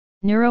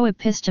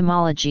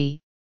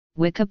Neuroepistemology,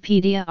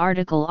 Wikipedia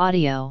article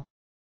audio.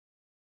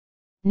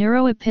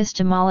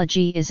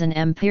 Neuroepistemology is an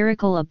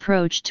empirical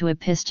approach to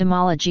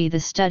epistemology, the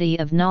study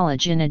of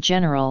knowledge in a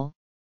general,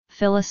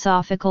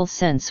 philosophical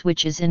sense,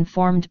 which is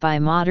informed by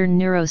modern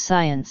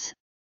neuroscience,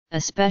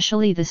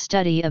 especially the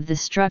study of the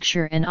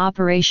structure and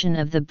operation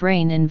of the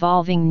brain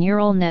involving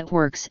neural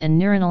networks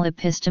and neuronal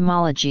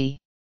epistemology.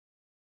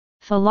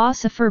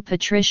 Philosopher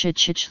Patricia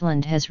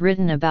Chitchland has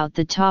written about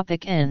the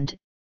topic and,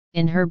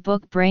 in her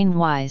book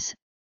Brain-Wise,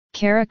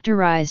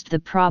 characterized the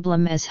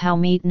problem as how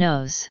meat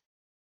knows.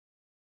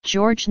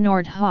 George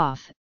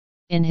Nordhoff,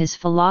 in his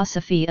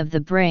Philosophy of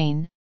the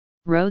Brain,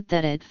 wrote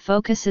that it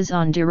focuses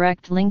on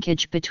direct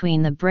linkage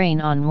between the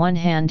brain on one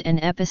hand and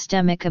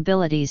epistemic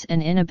abilities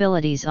and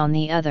inabilities on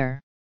the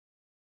other.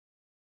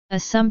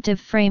 Assumptive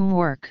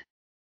framework.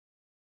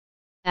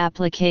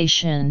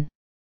 Application.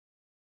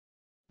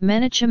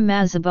 Menachem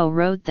Mazzabo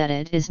wrote that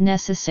it is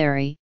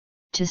necessary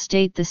to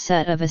state the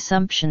set of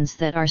assumptions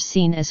that are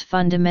seen as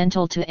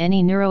fundamental to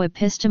any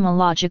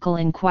neuroepistemological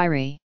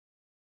inquiry.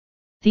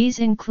 These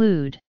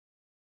include: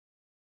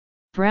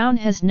 Brown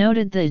has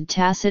noted the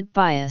tacit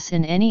bias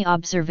in any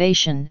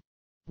observation,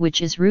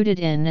 which is rooted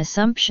in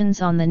assumptions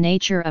on the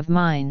nature of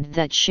mind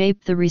that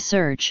shape the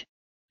research,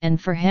 and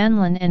for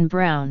Hanlon and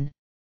Brown,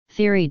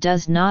 theory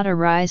does not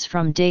arise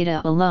from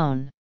data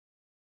alone.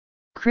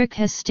 Crick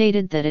has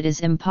stated that it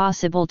is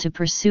impossible to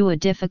pursue a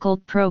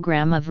difficult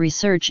program of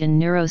research in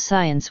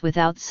neuroscience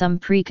without some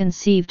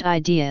preconceived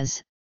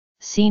ideas,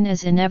 seen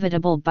as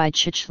inevitable by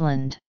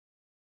Chitchland.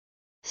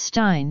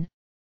 Stein,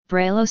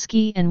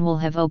 Brailovsky and Wool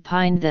have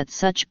opined that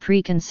such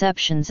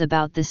preconceptions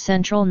about the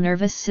central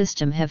nervous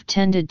system have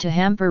tended to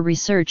hamper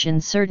research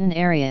in certain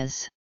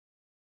areas.